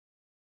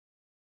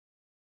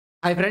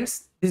Hi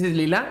friends, this is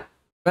Leela.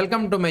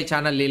 Welcome to my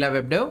channel Leela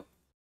Web Dev.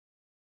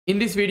 In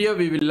this video,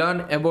 we will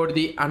learn about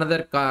the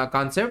another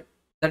concept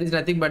that is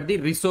nothing but the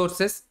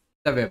resources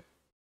in the web.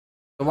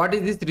 So what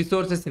is this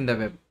resources in the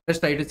web? Let's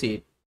try to see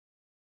it.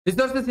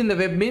 Resources in the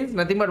web means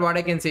nothing but what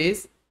I can say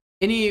is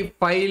any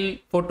file,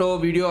 photo,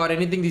 video or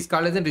anything is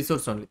called as a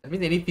resource only. That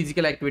means any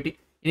physical activity,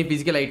 any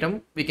physical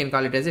item, we can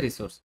call it as a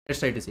resource.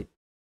 Let's try to see.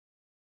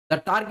 The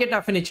target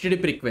of an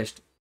HTTP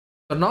request.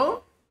 So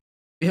now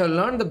we have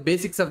learned the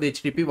basics of the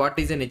HTTP, what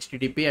is an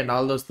HTTP and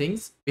all those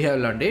things. We have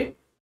learned it.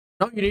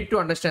 Now you need to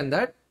understand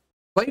that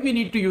why we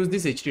need to use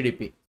this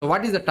HTTP. So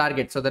what is the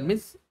target? So that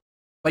means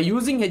by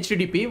using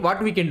HTTP,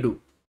 what we can do.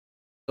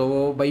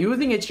 So by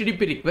using HTTP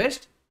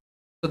request,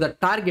 so the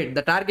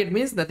target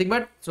means nothing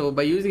but, so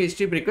by using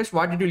HTTP request,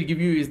 what it will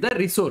give you is the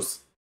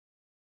resource.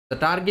 The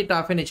target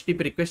of an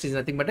HTTP request is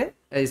nothing but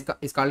is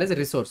called as a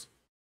resource.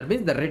 That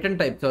means the return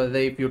type. So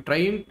if you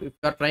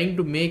are trying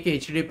to make a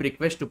HTTP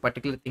request to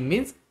particular thing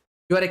means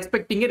you are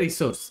expecting a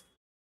resource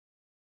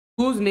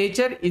whose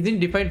nature isn't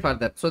defined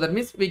further. So that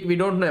means we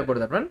don't know about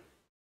that one.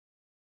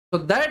 So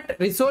that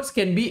resource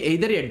can be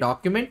either a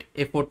document,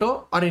 a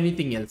photo or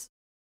anything else.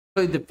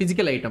 So it's a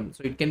physical item.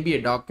 So it can be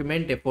a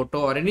document, a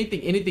photo or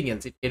anything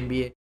else. It can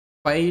be a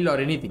file or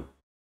anything.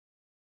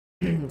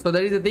 So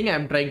that is the thing I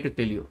am trying to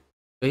tell you.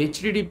 So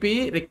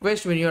HTTP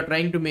request when you are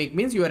trying to make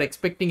means you are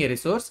expecting a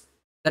resource.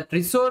 That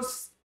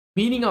resource,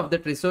 meaning of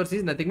that resource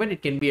is nothing but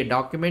it can be a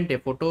document, a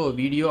photo, a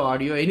video,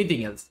 audio,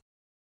 anything else.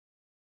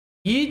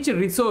 Each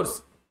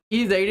resource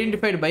is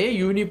identified by a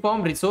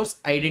uniform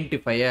resource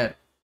identifier.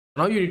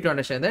 Now you need to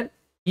understand that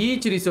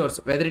each resource,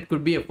 whether it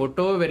could be a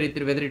photo, whether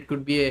it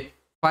could be a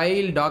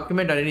file,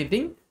 document or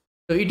anything,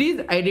 so it is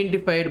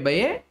identified by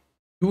a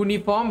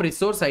uniform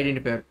resource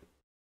identifier.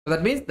 So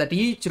that means that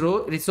each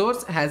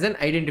resource has an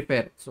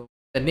identifier. So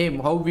the name,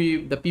 how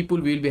the people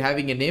will be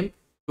having a name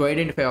to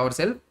identify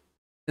ourselves.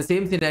 The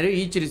same scenario,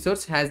 each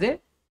resource has a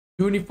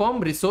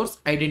uniform resource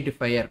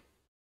identifier.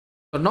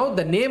 So now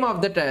the name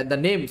of that the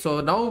name.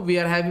 So now we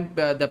are having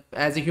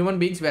as a human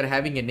beings we are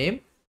having a name.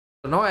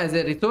 So now as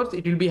a resource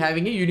it will be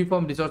having a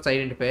uniform resource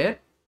identifier.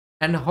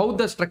 And how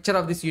the structure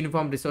of this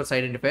uniform resource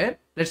identifier?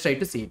 Let's try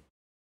to see.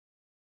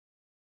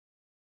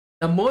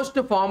 The most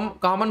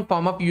common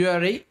form of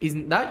URI is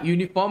the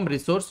uniform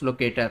resource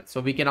locator. So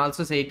we can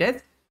also say it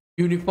as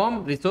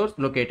uniform resource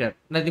locator.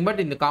 Nothing but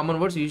in the common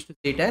words we used to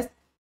say it as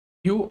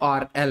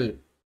URL,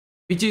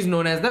 which is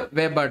known as the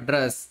web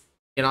address.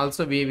 And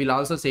also we will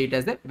also say it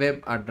as the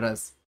web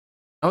address.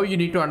 Now you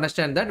need to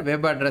understand that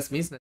web address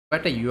means nothing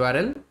but a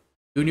URL,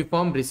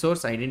 uniform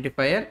resource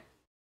identifier.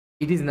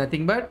 It is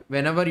nothing but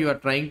whenever you are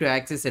trying to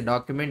access a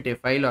document, a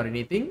file or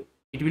anything,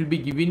 it will be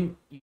given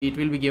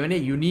a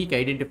unique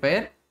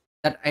identifier.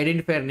 That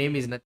identifier name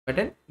is nothing but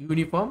a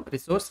uniform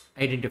resource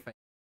identifier.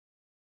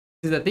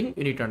 This is the thing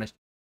you need to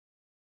understand.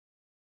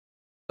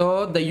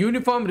 So the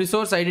uniform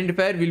resource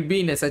identifier will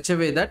be in such a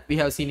way that we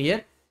have seen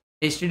here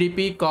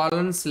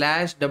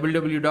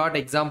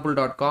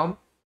http://www.example.com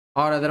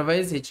or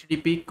otherwise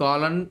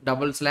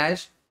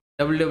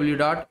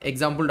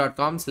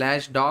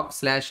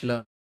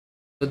http://www.example.com/doc/learn.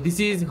 So this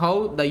is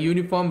how the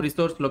uniform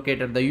resource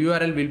locator, the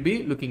URL will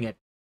be look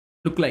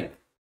like.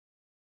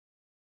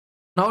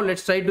 Now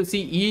let's try to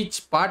see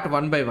each part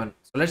one by one.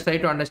 So let's try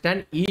to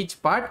understand each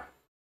part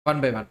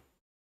one by one.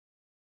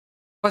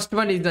 First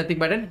one is nothing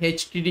but an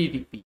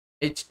HTTP.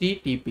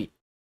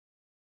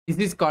 This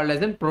is called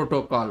as a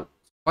protocol.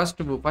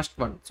 First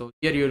one. So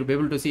here you will be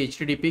able to see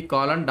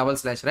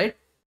http:// right?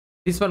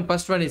 This one,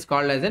 first one is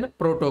called as a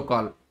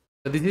protocol.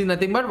 So this is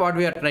nothing but what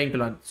we are trying to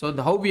learn. So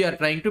how we are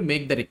trying to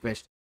make the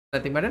request.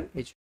 Nothing but an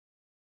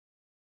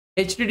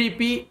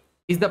HTTP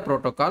is the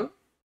protocol.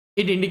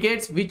 It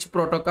indicates which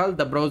protocol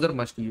the browser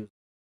must use.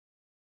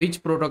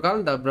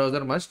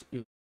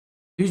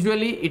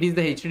 Usually it is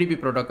the HTTP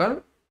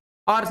protocol,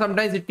 or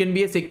sometimes it can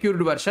be a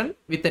secured version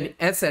with an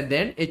S at the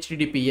end,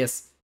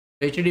 HTTPS.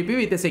 HTTP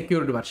with a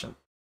secured version.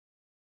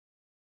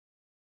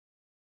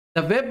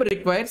 The web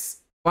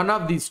requires one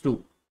of these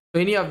two. So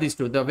any of these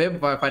two, the web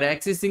for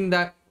accessing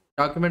the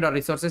document or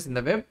resources in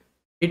the web,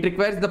 it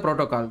requires the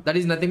protocol. That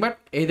is nothing but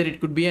either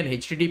it could be an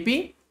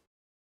HTTP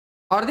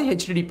or the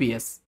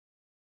HTTPS.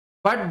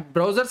 But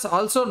browsers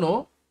also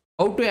know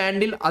how to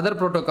handle other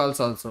protocols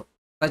also,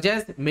 such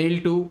as mail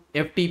to,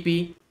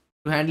 FTP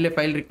to handle a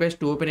file request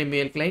to open a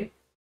mail client.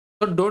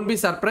 So don't be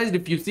surprised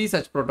if you see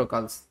such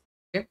protocols.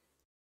 Okay.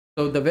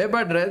 So the web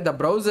address, the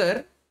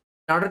browser,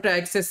 in order to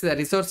access the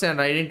resource and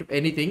identify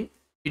anything,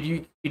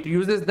 it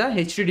uses the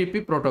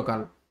HTTP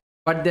protocol.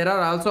 But there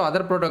are also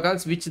other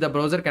protocols which the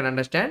browser can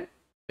understand.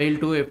 Mail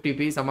to,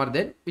 FTP, some are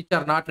there, which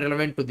are not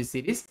relevant to this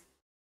series.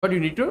 But you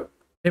need to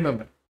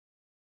remember.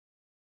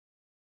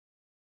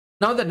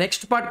 Now the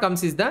next part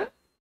comes is the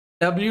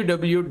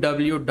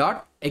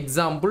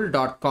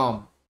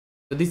www.example.com.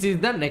 So this is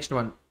the next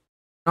one.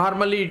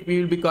 Normally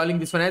we will be calling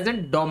this one as a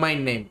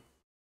domain name.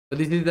 So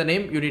this is the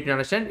name you need to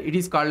understand. It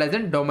is called as a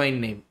domain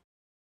name,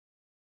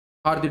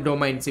 or the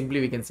domain,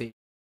 simply we can say.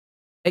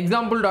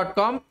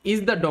 Example.com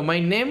is the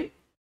domain name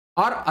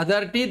or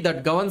authority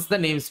that governs the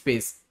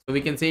namespace. So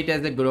we can say it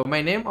as a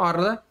domain name,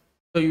 or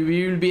so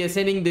we will be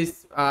assigning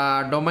this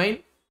domain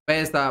by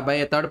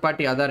a third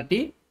party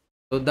authority.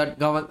 So that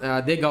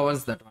they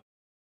governs that one.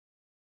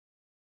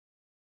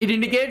 It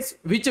indicates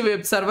which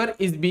web server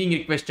is being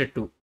requested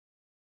to.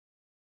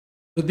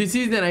 So this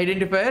is an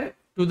identifier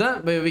to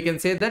the, we can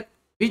say that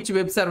which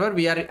web server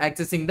we are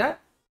accessing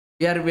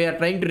we are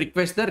trying to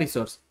request the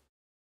resource.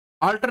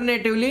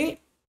 Alternatively,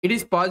 it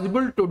is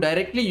possible to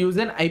directly use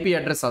an IP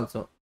address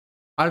also.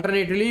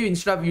 Alternatively,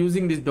 instead of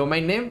using this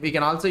domain name, we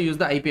can also use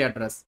the IP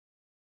address.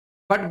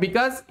 But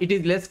because it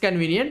is less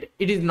convenient,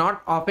 it is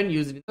not often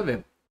used in the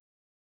web.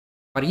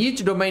 For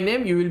each domain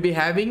name, you will be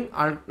having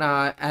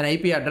an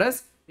IP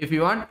address. If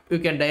you want, you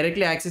can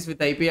directly access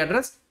with IP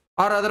address,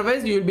 or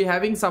otherwise you will be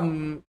having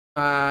some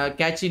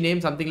catchy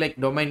name, something like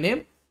domain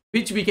name,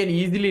 which we can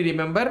easily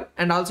remember,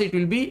 and also it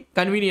will be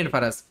convenient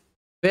for us.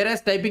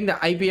 Whereas typing the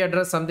IP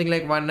address, something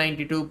like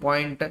 192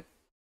 point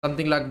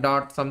something like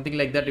dot something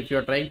like that, if you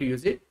are trying to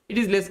use it, it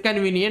is less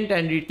convenient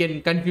and it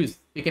can confuse.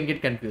 We can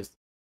get confused.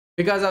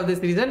 Because of this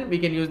reason, we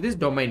can use this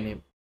domain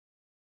name.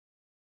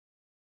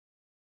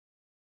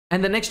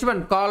 And the next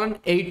one, colon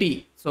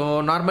 80.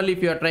 So normally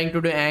if you are trying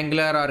to do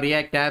Angular or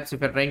React apps,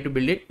 if you are trying to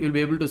build it, you will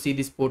be able to see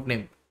this port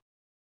name.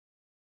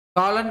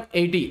 Colon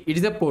 80, it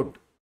is a port.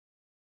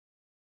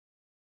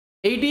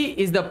 80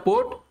 is the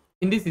port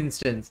in this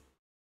instance.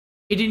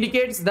 It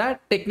indicates the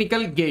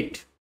technical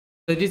gate.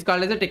 So it is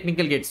called as a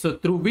technical gate. So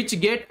through which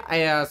gate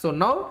so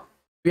now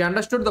we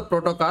understood the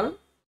protocol.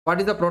 What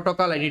is the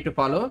protocol I need to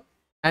follow?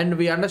 And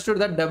we understood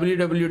that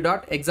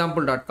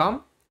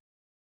www.example.com,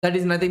 that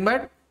is nothing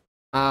but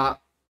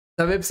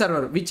the web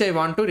server which I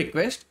want to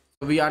request.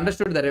 So we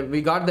understood that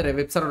we got the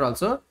web server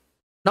also.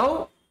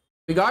 Now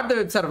we got the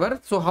web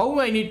server. So how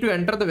I need to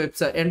enter the web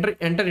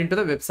enter into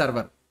the web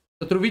server?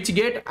 So through which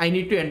gate I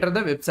need to enter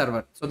the web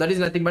server? So that is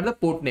nothing but the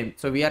port name.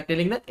 So we are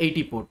telling the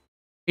 80 port.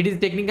 It is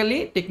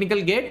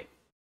technical gate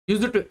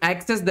used to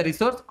access the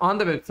resource on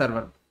the web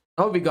server.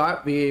 Now we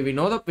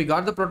know that we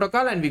got the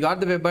protocol and we got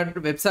the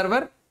web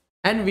server,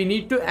 and we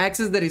need to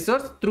access the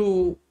resource.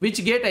 Through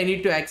which gate I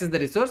need to access the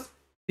resource?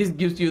 This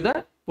gives you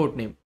the port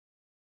name.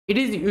 It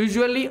is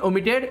usually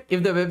omitted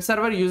if the web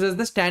server uses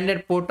the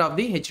standard port of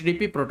the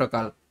HTTP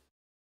protocol.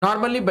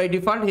 Normally by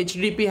default,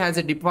 HTTP has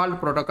a default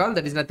protocol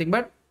that is nothing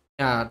but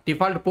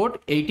default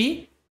port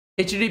 80.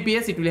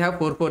 HTTPS it will have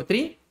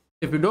 443.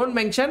 If you don't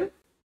mention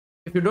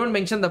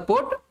the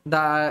port,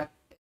 the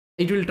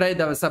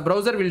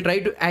browser will try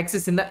to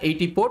access in the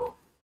 80 port.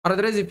 Or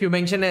otherwise, if you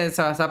mention a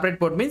separate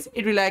port, means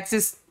it will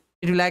access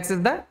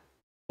the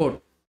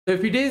port. So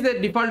if it is the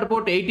default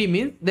port 80,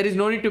 means there is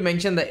no need to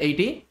mention the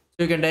 80.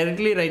 So you can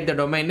directly write the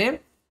domain name.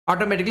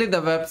 Automatically the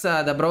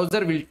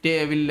browser will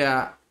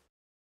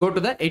go to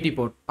the 80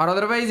 port. Or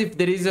otherwise, if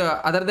there is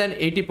other than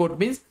 80 port,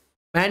 means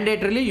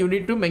mandatorily you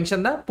need to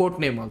mention the port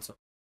name also.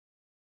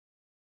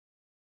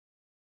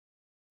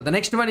 The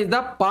next one is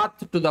the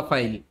path to the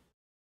file.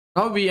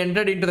 Now we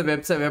entered into the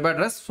web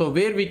address. So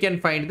where we can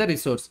find the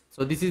resource.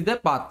 So this is the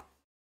path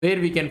where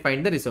we can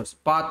find the resource.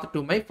 Path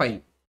to my file.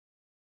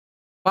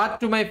 Path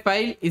to my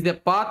file is the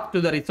path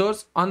to the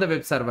resource on the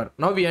web server.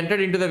 Now we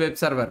entered into the web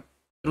server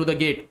through the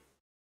gate.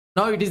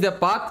 Now it is the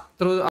path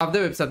of the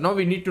web server. Now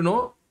we need to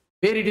know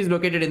where it is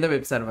located in the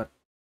web server.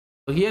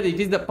 So here it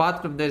is the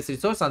path to this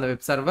resource on the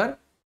web server.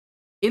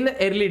 In the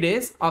early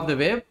days of the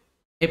web,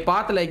 a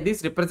path like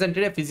this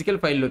represented a physical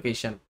file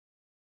location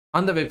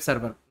on the web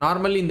server.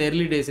 Normally in the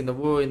early days, in the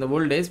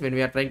old days when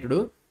we are trying to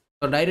do,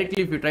 so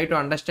directly if you try to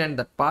understand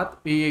that path,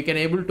 we can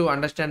able to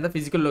understand the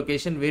physical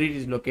location where it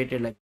is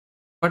located like.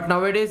 But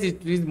nowadays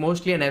it is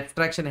mostly an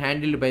abstraction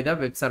handled by the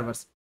web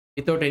servers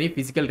without any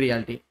physical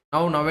reality.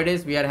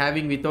 Nowadays we are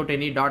having without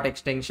any dot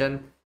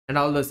extension and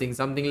all those things.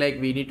 Something like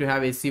we need to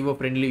have SEO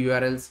friendly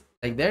URLs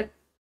like that.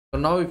 So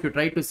now if you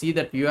try to see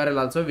that URL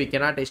also, we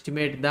cannot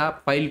estimate the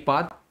file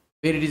path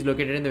where it is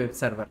located in the web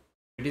server.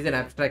 It is an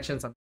abstraction.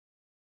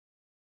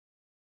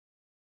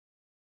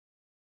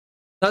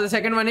 Now the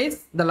second one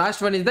is, the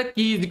last one is the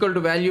key is equal to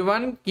value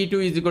 1, key 2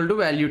 is equal to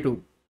value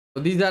 2.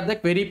 So these are the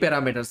query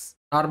parameters.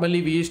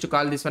 Normally we used to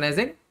call this one as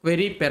a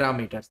query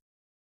parameters.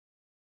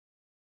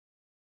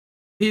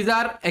 These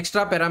are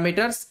extra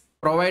parameters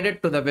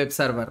provided to the web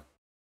server.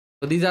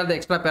 So these are the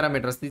extra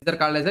parameters. These are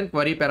called as a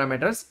query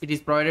parameters. It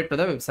is provided to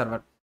the web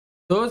server.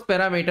 Those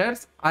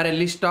parameters are a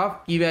list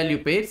of key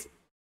value pairs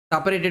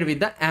separated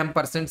with the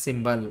ampersand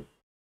symbol.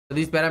 So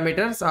these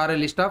parameters are a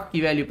list of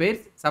key value pairs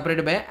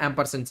separated by an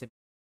ampersand symbol.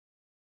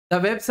 The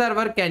web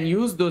server can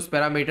use those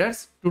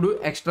parameters to do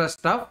extra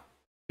stuff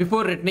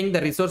before returning the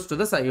resource to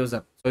the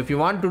user. So if you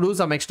want to do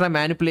some extra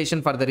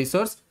manipulation for the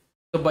resource,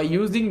 so by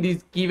using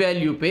these key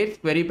value pairs,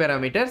 query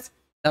parameters,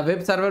 the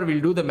web server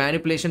will do the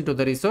manipulation to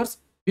the resource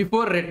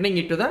before returning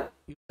it to the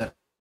user.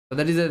 So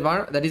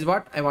that is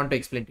what I want to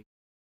explain to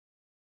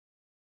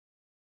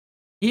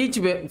you.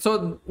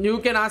 So you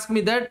can ask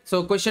me that,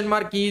 so question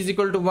mark key is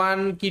equal to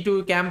 1, key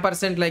to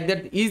ampersand like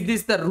that. Is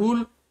this the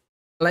rule?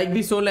 Like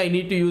this only I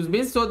need to use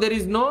this. So there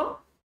is no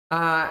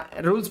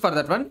rules for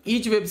that one.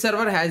 Each web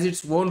server has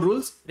its own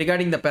rules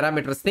regarding the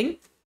parameters thing.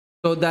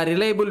 So the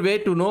reliable way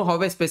to know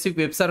how a specific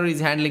web server is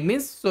handling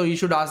means, so you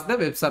should ask the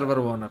web server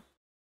owner.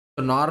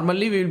 So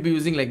normally we will be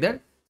using like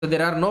that. So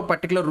there are no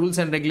particular rules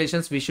and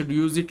regulations. We should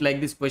use it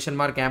like this question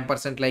mark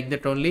ampersand like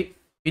that only.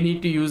 We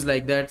need to use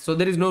like that. So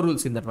there is no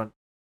rules in that one.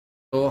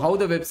 So how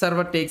the web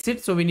server takes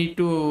it. So we need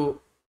to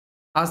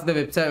ask the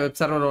web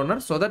server owner,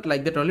 so that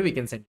like that only we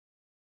can send.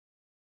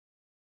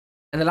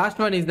 And the last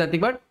one is nothing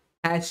but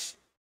hash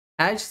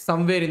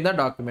somewhere in the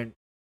document.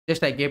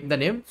 Just I kept the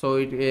name. So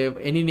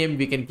any name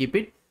we can keep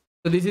it.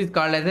 So this is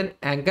called as an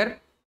anchor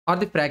or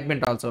the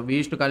fragment also. We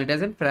used to call it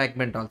as a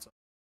fragment also.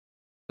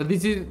 So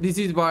this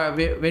is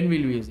when we'll be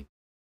using.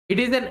 It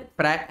is an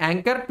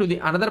anchor to the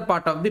another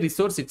part of the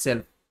resource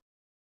itself.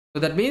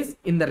 So that means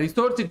in the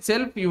resource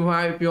itself, if you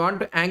want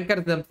to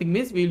anchor something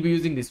means we will be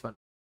using this one.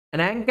 An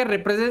anchor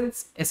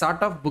represents a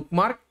sort of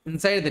bookmark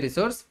inside the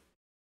resource,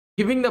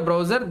 giving the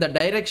browser the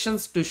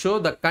directions to show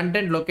the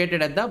content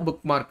located at the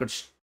bookmarked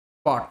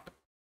spot.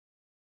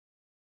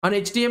 On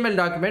HTML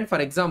document, for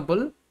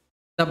example,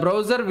 the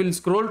browser will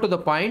scroll to the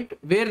point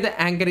where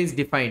the anchor is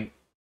defined.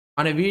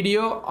 On a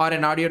video or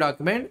an audio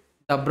document,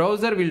 the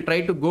browser will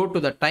try to go to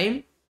the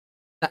time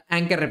the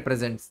anchor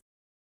represents.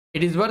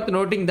 It is worth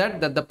noting that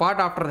the part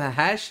after the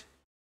hash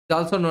is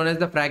also known as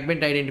the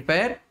fragment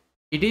identifier.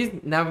 It is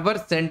never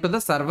sent to the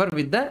server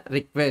with the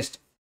request.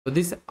 So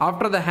this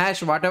after the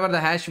hash, whatever the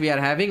hash we are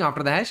having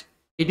after the hash,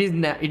 it is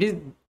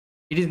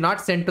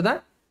not sent to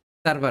the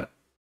server.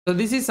 So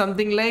this is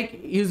something like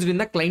used in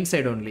the client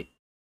side only.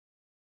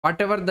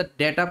 Whatever the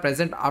data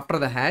present after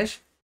the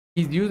hash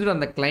is used on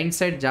the client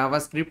side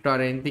JavaScript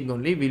or anything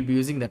only, we'll be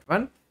using that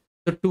one.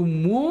 So to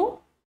move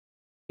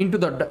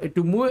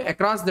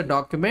across the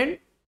document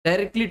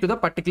directly to the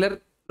particular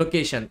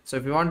location. So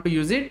if you want to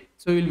use it,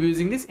 so we'll be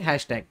using this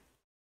hashtag.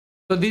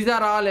 So these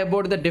are all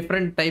about the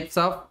different types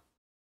of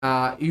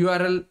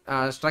URL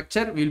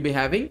structure we'll be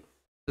having.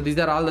 So these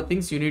are all the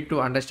things you need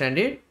to understand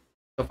it.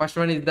 So first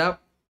one is the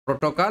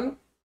protocol,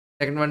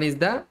 second one is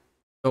the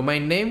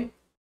domain name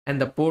and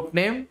the port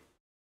name.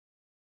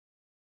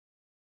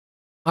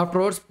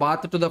 Afterwards,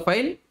 path to the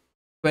file,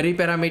 query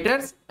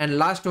parameters, and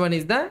last one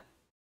is the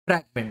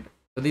fragment.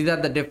 So these are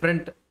the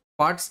different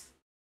parts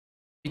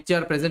which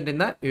are present in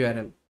the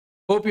URL.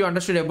 Hope you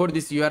understood about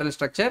this URL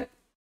structure.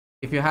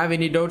 If you have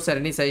any doubts or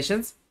any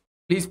suggestions,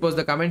 please post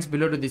the comments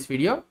below to this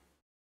video.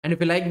 And if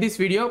you like this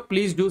video,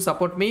 please do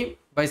support me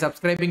by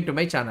subscribing to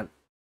my channel.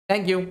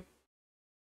 Thank you.